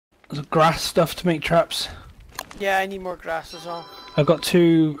There's grass stuff to make traps. Yeah, I need more grass as well. I've got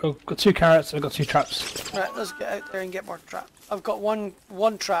two carrots. I've got 2 traps. Right, let's get out there and get more traps. I've got one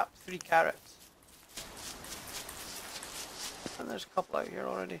trap, 3 carrots. And there's a couple out here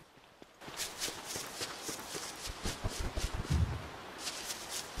already.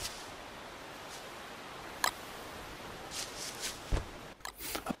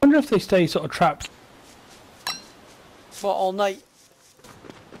 I wonder if they stay sort of trapped. What, all night?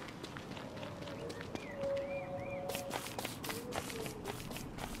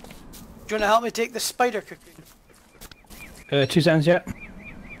 Do you want to help me take the spider cocoon? 2 seconds yet.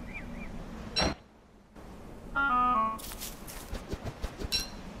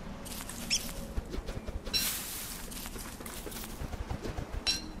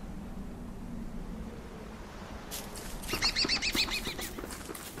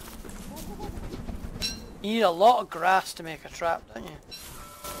 You need a lot of grass to make a trap, don't you?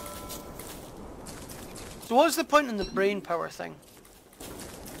 So what's the point in the brain power thing?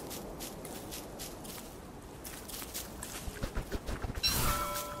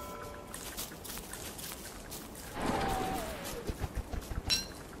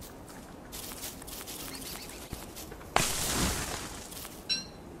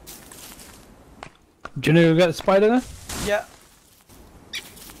 Do you know who got the spider there? Yeah.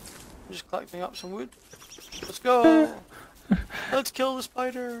 I'm just collecting up some wood. Let's go! Let's kill the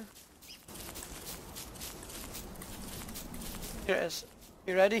spider! Here it is.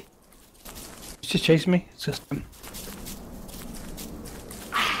 You ready? It's just chasing me. It's just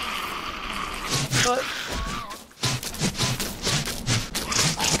Kill it.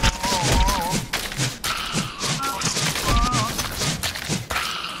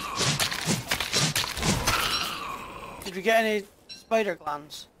 Did we get any spider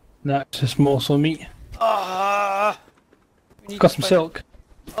glands? That's just morsel of meat. Ah! Got some silk.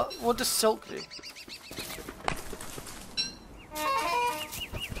 What does silk do?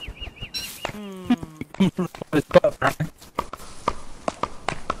 It's butter, apparently.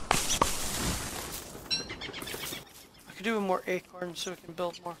 I could do with more acorns so we can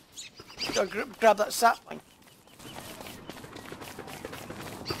build more. Gotta grab that sapling.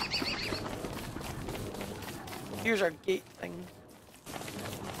 Here's our gate thing.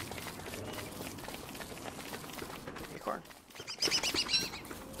 Acorn.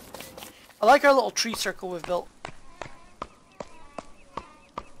 I like our little tree circle we've built.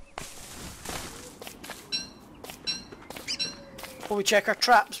 Will we check our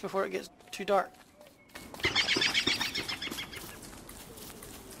traps before it gets too dark?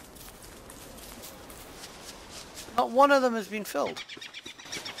 Not one of them has been filled.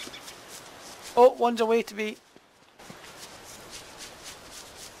 Oh, one's away to be.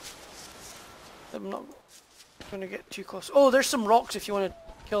 I'm not going to get too close. Oh, there's some rocks if you want to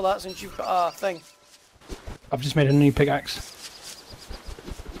kill that since you've got a thing. I've just made a new pickaxe.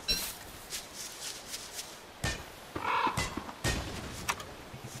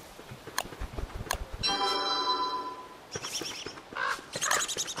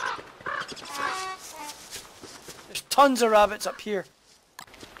 There's tons of rabbits up here.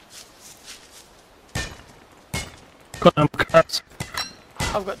 Got them carrots.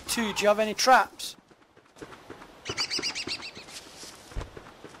 I've got 2. Do you have any traps?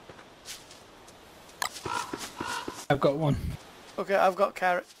 I've got 1. Okay, I've got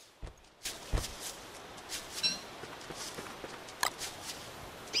carrots.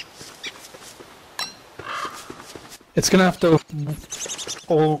 It's gonna have to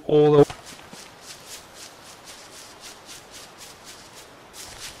all the.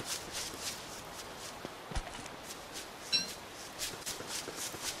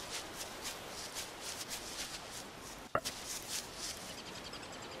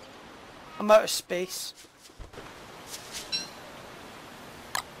 I'm out of space.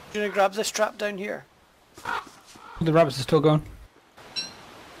 Do you want to grab this trap down here? The rabbits are still going.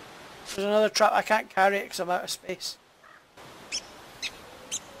 There's another trap. I can't carry it because I'm out of space.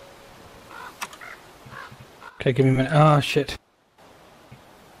 Okay, give me a minute. Ah, shit.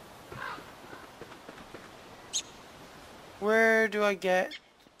 Where do I get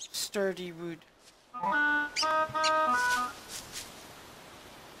sturdy wood?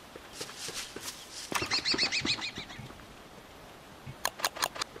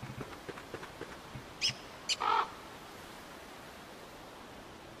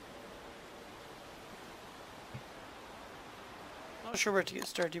 Not sure where to get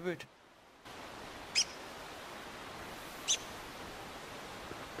sturdy wood.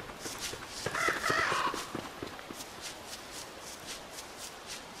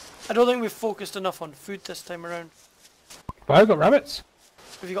 I don't think we've focused enough on food this time around. But I've got rabbits.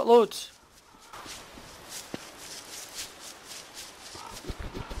 Have you got loads?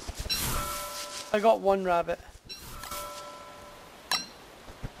 I got one rabbit.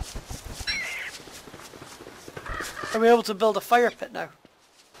 Are we able to build a fire pit now?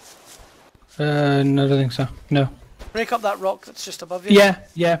 No, I don't think so. No. Break up that rock that's just above you.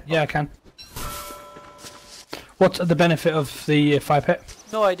 Yeah, I can. What's the benefit of the fire pit?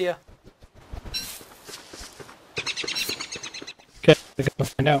 No idea. Okay, we're gonna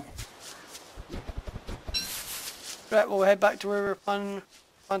find out. Right, we'll head back to where we're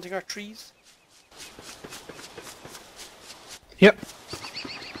planting our trees. Yep.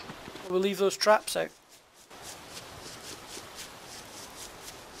 We'll leave those traps out.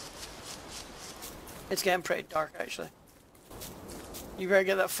 It's getting pretty dark, actually. You better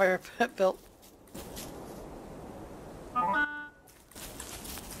get that fire pit built.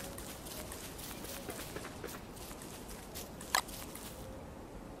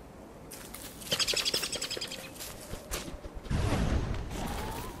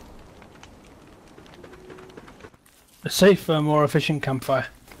 A safer, more efficient campfire.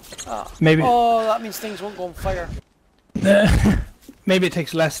 Ah. Maybe. Oh, that means things won't go on fire. Maybe it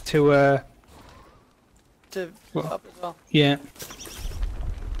takes less to Put up as well. yeah.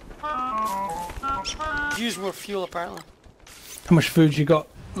 Use more fuel, apparently. How much food you got?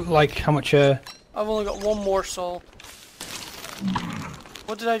 Like how much? I've only got one morsel.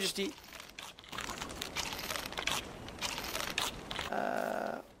 What did I just eat?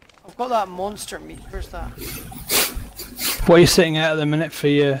 I've got that monster meat. Where's that? What are you sitting at the minute for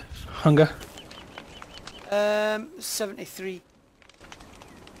your hunger? 73.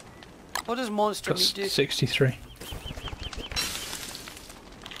 What does monster meat do? 63.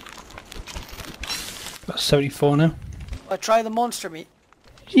 That's 74 now. I try the monster meat.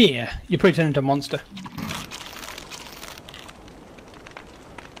 Yeah, you're pretty turned into a monster.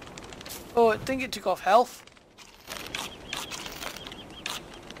 Oh, I think it took off health.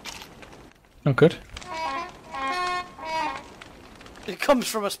 Not good. It comes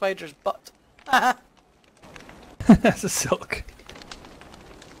from a spider's butt. That's a silk.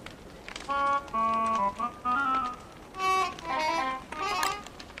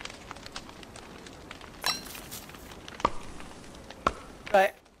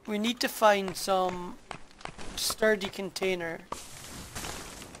 Right, we need to find some sturdy container.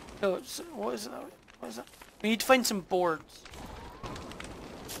 No, what is that? What is that? We need to find some boards.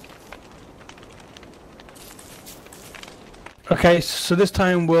 Okay, so this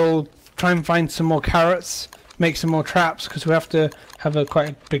time we'll try and find some more carrots, make some more traps, because we have to have quite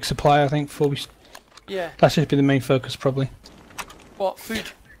a big supply, I think, before we... Yeah. That should be the main focus, probably. What,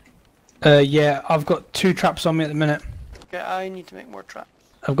 food? Yeah, I've got 2 traps on me at the minute. Okay, I need to make more traps.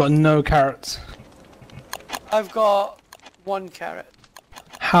 I've got no carrots. I've got 1 carrot.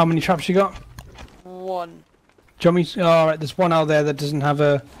 How many traps you got? 1. Do you want me to... Oh, alright, there's one out there that doesn't have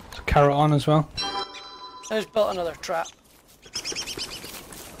a carrot on as well. I just built another trap.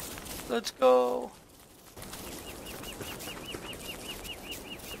 Let's go.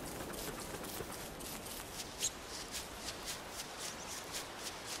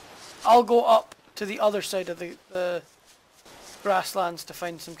 I'll go up to the other side of the grasslands to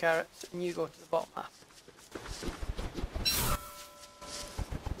find some carrots, and you go to the bottom half.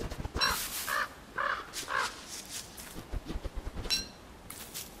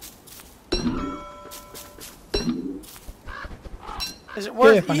 Is it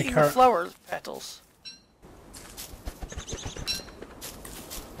worth eating the flower petals?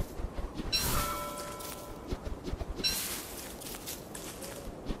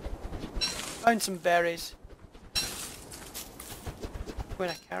 Found some berries. Win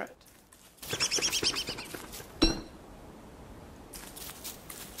a carrot.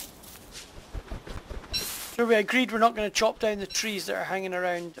 So we agreed we're not going to chop down the trees that are hanging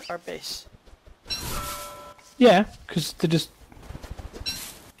around our base. Yeah, because they're just...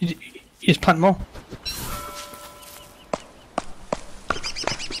 You just plant more.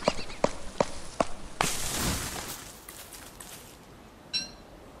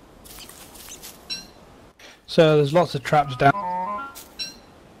 So there's lots of traps down.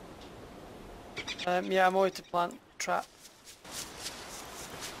 Yeah, I'm going to plant a trap.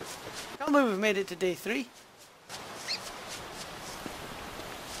 Can't believe we've made it to day 3.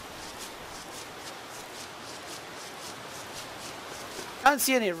 Can't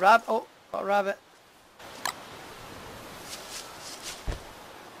see any rabbit. Oh, got a rabbit.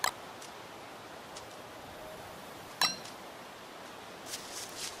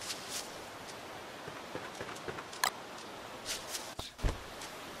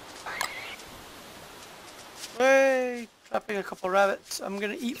 Bring a couple rabbits. I'm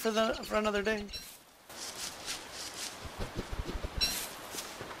gonna eat for another day.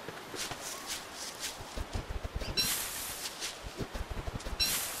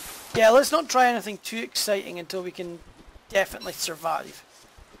 Yeah, let's not try anything too exciting until we can definitely survive.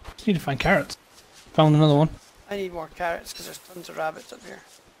 Just need to find carrots. Found another one. I need more carrots because there's tons of rabbits up here.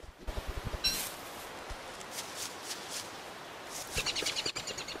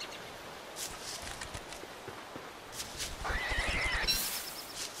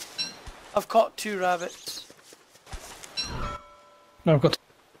 I've caught 2 rabbits. No, I've got.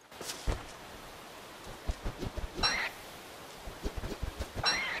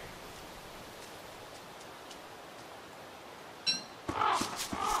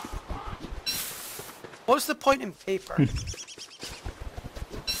 What's the point in paper?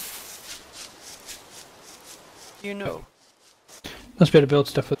 You know. Must be able to build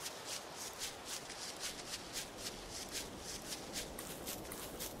stuff with.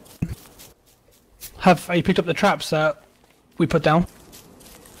 Have you picked up the traps that we put down?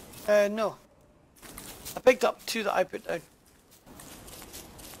 No. I picked up 2 that I put down.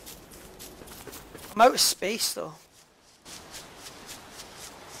 I'm out of space though.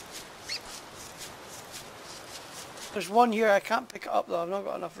 There's one here, I can't pick it up though, I've not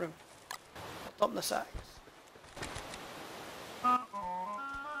got enough room. I'll dump the sacks.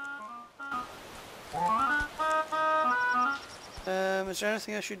 Is there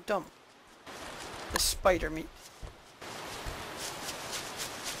anything I should dump? The spider meat.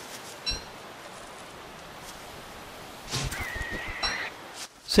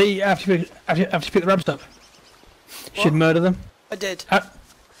 See, after you pick the rabbits up, you should murder them. I did.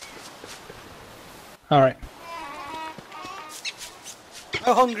 Alright.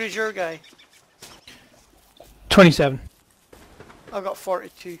 How hungry is your guy? 27. I've got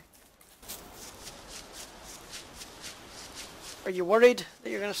 42. Are you worried that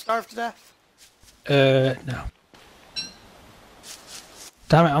you're going to starve to death? No.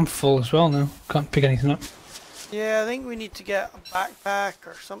 Damn it, I'm full as well now. Can't pick anything up. Yeah, I think we need to get a backpack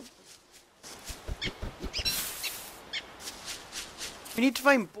or something. We need to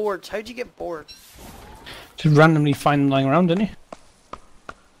find boards. How do you get boards? Just randomly find them lying around, didn't you?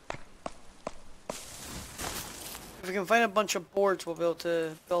 If we can find a bunch of boards, we'll be able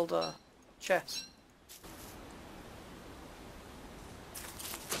to build a chest.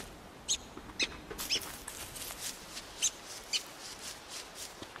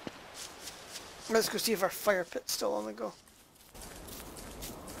 Let's go see if our fire pit's still on the go.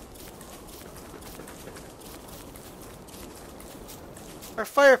 Our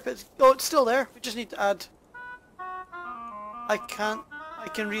fire pit's... oh, it's still there. We just need to add... I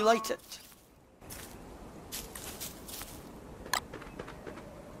can relight it.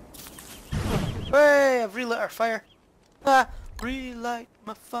 Hey, I've relit our fire. Ah, relight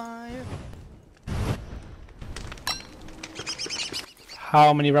my fire.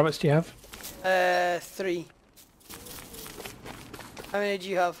 How many rabbits do you have? 3. How many do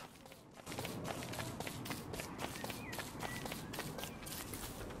you have?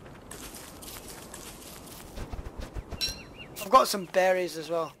 I've got some berries as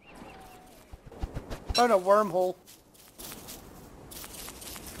well. Found a wormhole.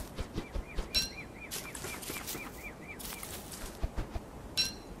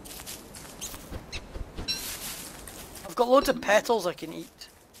 I've got loads of petals I can eat.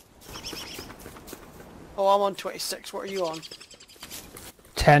 Oh, I'm on 26. What are you on?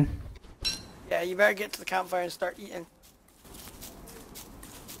 10. Yeah, you better get to the campfire and start eating.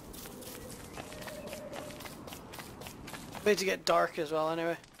 Way to get dark as well,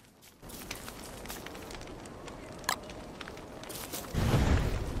 anyway.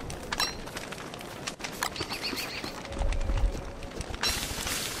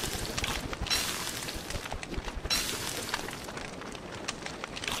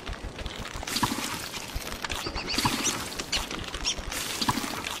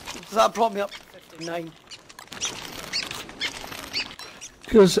 That brought me up to 59.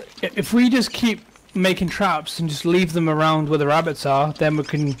 Because if we just keep making traps and just leave them around where the rabbits are, then we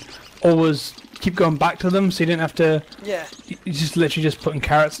can always keep going back to them, so you don't have to... Yeah. You're just literally just putting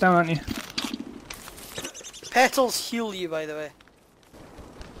carrots down, aren't you? Petals heal you, by the way.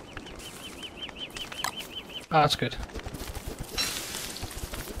 Oh, that's good.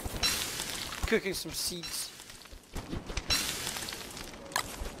 Cooking some seeds.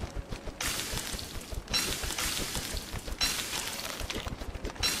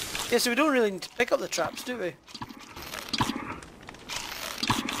 Yeah, so we don't really need to pick up the traps, do we?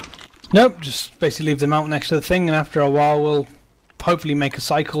 Nope, just basically leave them out next to the thing, and after a while we'll hopefully make a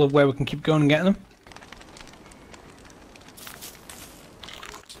cycle of where we can keep going and getting them.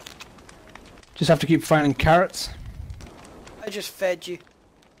 Just have to keep finding carrots. I just fed you.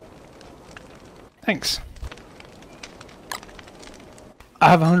 Thanks. I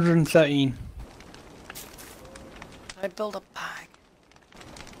have 113. I build a bag.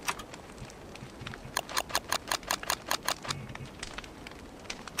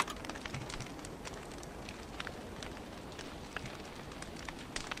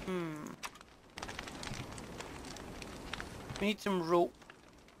 We need some rope.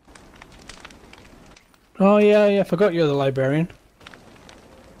 Oh yeah, I forgot you're the librarian.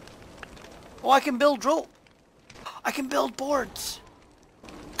 Oh, I can build rope. I can build boards.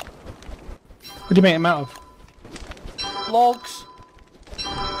 What do you make them out of? Logs.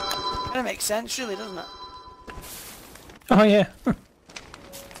 Kinda makes sense, really, doesn't it? Oh yeah.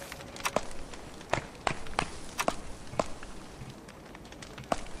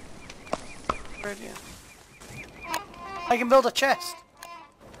 Brilliant. I can build a chest.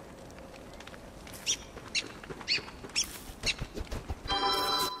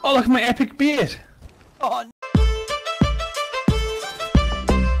 Oh, look at my epic beard. Oh